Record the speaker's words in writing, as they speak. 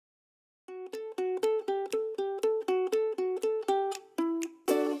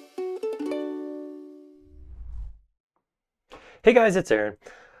Hey guys, it's Aaron.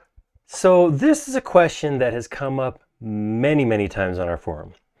 So this is a question that has come up many times on our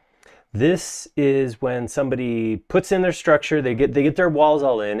forum. This is when somebody puts in their structure, they get their walls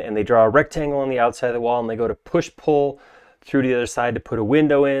all in and they draw a rectangle on the outside of the wall and they go to push pull through to the other side to put a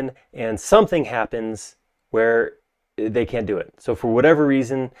window in, and something happens where they can't do it. So for whatever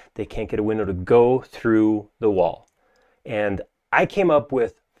reason, they can't get a window to go through the wall. And I came up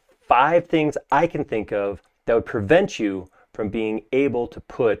with 5 things I can think of that would prevent you from being able to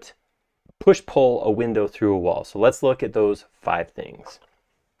push pull a window through a wall. So let's look at those 5 things.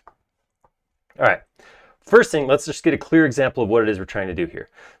 All right, first thing, let's just get a clear example of what it is we're trying to do here.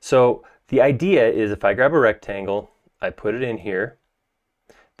 So the idea is if I grab a rectangle, I put it in here,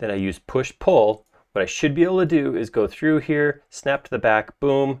 then I use push pull. What I should be able to do is go through here, snap to the back,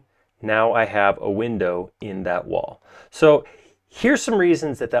 boom, now I have a window in that wall. So here's some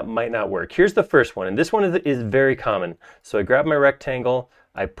reasons that that might not work. Here's the first one, and this one is very common. So I grab my rectangle,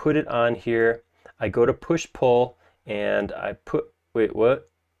 I put it on here, I go to push pull, and I put, wait, what?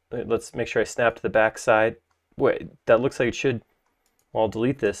 Let's make sure I snap to the back side. Wait, that looks like it should, well, I'll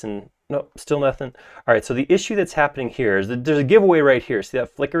delete this and nope, still nothing. All right, so the issue that's happening here is that there's a giveaway right here. See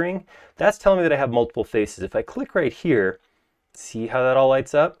that flickering? That's telling me that I have multiple faces. If I click right here, see how that all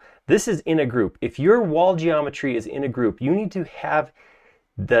lights up? This is in a group. If your wall geometry is in a group, you need to have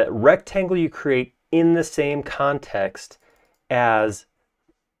the rectangle you create in the same context as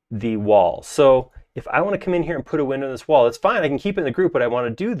the wall. So if I want to come in here and put a window in this wall, it's fine. I can keep it in the group. What I want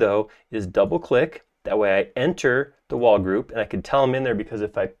to do though is double click. That way I enter the wall group and I can tell them in there, because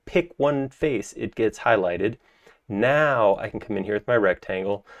if I pick one face, it gets highlighted. Now I can come in here with my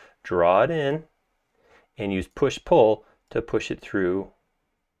rectangle, draw it in, and use push pull to push it through.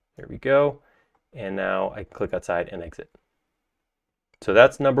 There we go. And now I can click outside and exit. So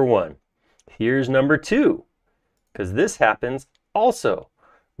that's number 1. Here's number 2, because this happens also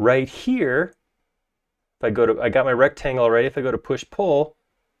right here. If I go to, I got my rectangle already. If I go to push pull,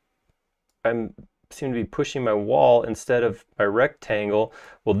 I seem to be pushing my wall instead of my rectangle.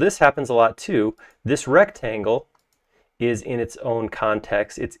 Well, this happens a lot too. This rectangle is in its own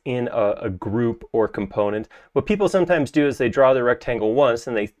context. It's in a group or component. What people sometimes do is they draw the rectangle once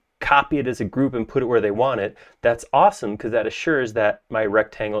and they copy it as a group and put it where they want it. That's awesome, because that assures that my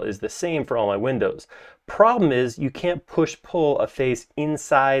rectangle is the same for all my windows. Problem is you can't push pull a face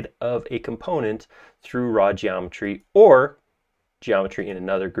inside of a component through raw geometry or geometry in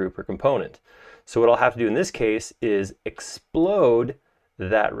another group or component. So what I'll have to do in this case is explode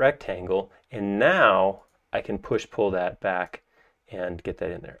that rectangle, and now I can push pull that back and get that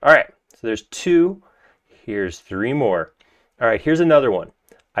in there. All right, so there's 2. Here's 3 more. All right, here's another one.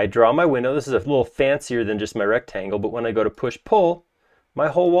 I draw my window. This is a little fancier than just my rectangle, but when I go to push pull, my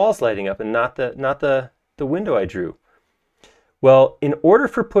whole wall's lighting up and not the window I drew. Well, in order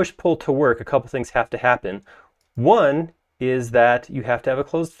for push pull to work, a couple things have to happen. 1 is that you have to have a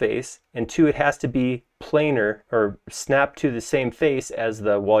closed face, and 2, it has to be planar or snap to the same face as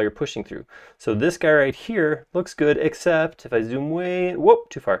the wall you're pushing through. So this guy right here looks good, except if I zoom way in, whoop,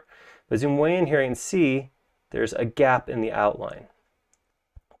 too far. If I zoom way in here, I can see there's a gap in the outline.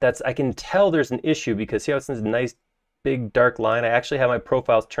 I can tell there's an issue because see how it's this nice big dark line? I actually have my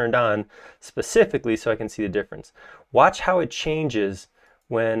profiles turned on specifically so I can see the difference. Watch how it changes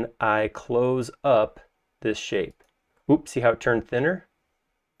when I close up this shape. Oops, see how it turned thinner?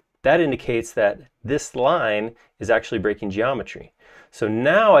 That indicates that this line is actually breaking geometry. So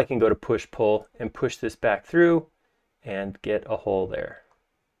now I can go to push pull and push this back through and get a hole there.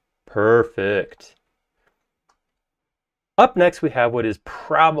 Perfect. Up next, we have what is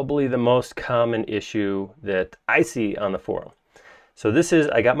probably the most common issue that I see on the forum. So this is,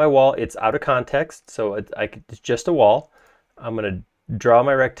 I got my wall, it's out of context, so it's just a wall. I'm going to draw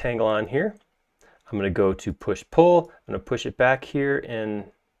my rectangle on here. I'm going to go to push pull. I'm going to push it back here, and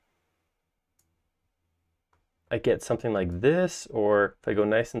I get something like this, or if I go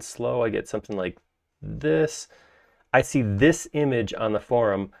nice and slow, I get something like this. I see this image on the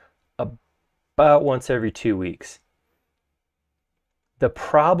forum about once every 2 weeks. The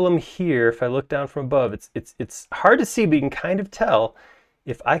problem here, if I look down from above, it's hard to see, but you can kind of tell.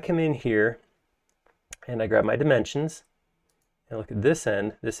 If I come in here and I grab my dimensions and look at this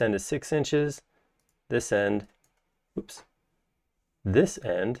end is 6 inches. This end, oops, this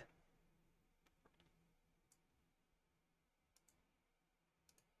end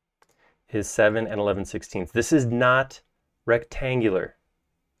is 7 and 11/16. This is not rectangular.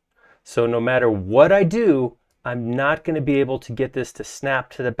 So no matter what I do, I'm not going to be able to get this to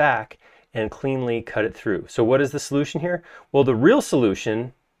snap to the back and cleanly cut it through. So what is the solution here? Well, the real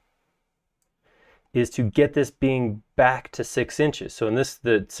solution is to get this being back to 6 inches. So in this,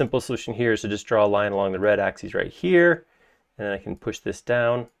 the simple solution here is to just draw a line along the red axis right here, and then I can push this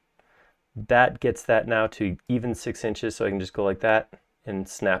down. That gets that now to even 6 inches, so I can just go like that and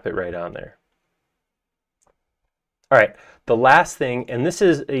snap it right on there. All right, the last thing, and this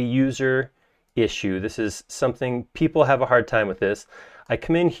is a user issue. This is something people have a hard time with this. I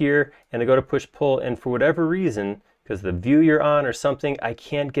come in here and I go to push pull, and for whatever reason, because the view you're on or something, I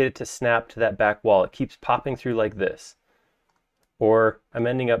can't get it to snap to that back wall. It keeps popping through like this. Or I'm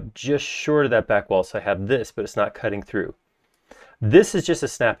ending up just short of that back wall, so I have this, but it's not cutting through. This is just a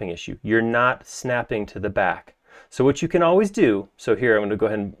snapping issue. You're not snapping to the back. So what you can always do, so here I'm going to go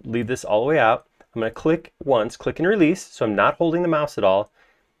ahead and leave this all the way out. I'm going to click once, click and release, so I'm not holding the mouse at all.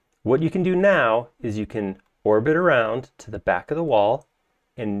 What you can do now is you can orbit around to the back of the wall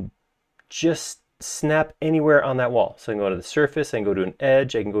and just snap anywhere on that wall. So I can go to the surface, I can go to an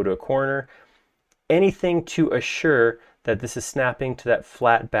edge, I can go to a corner, anything to assure that this is snapping to that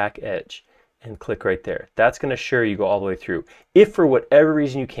flat back edge, and click right there. That's going to assure you go all the way through. If for whatever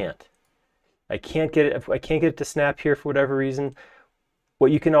reason you can't, I can't get it to snap here for whatever reason,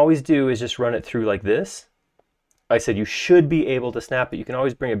 what you can always do is just run it through like this. I said you should be able to snap it. You can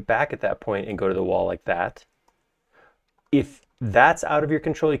always bring it back at that point and go to the wall like that. If that's out of your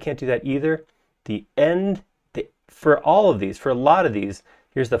control, you can't do that either. For all of these, for a lot of these,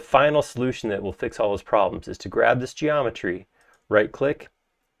 here's the final solution that will fix all those problems, is to grab this geometry, right click,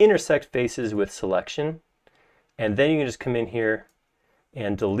 intersect faces with selection, and then you can just come in here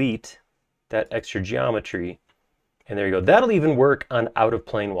and delete that extra geometry, and there you go. That'll even work on out of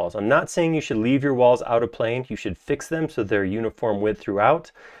plane walls. I'm not saying you should leave your walls out of plane. You should fix them so they're uniform width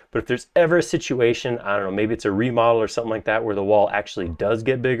throughout. But if there's ever a situation, I don't know, maybe it's a remodel or something like that where the wall actually does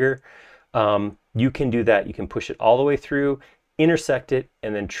get bigger, you can do that. You can push it all the way through, intersect it,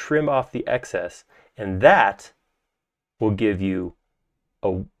 and then trim off the excess. And that will give you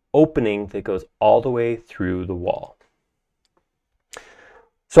an opening that goes all the way through the wall.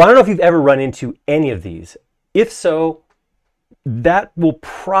 So I don't know if you've ever run into any of these. If so, that's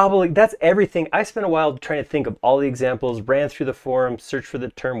everything. I spent a while trying to think of all the examples, ran through the forum, searched for the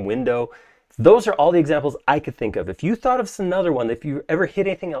term window. Those are all the examples I could think of. If you thought of another one, if you ever hit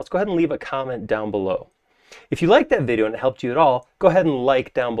anything else, go ahead and leave a comment down below. If you liked that video and it helped you at all, go ahead and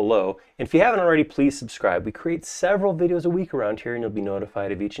like down below. And if you haven't already, please subscribe. We create several videos a week around here, and you'll be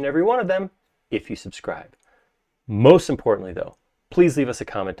notified of each and every one of them if you subscribe. Most importantly though, please leave us a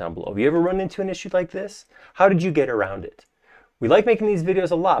comment down below. Have you ever run into an issue like this? How did you get around it? We like making these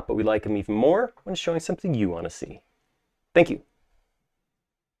videos a lot, but we like them even more when showing something you want to see. Thank you.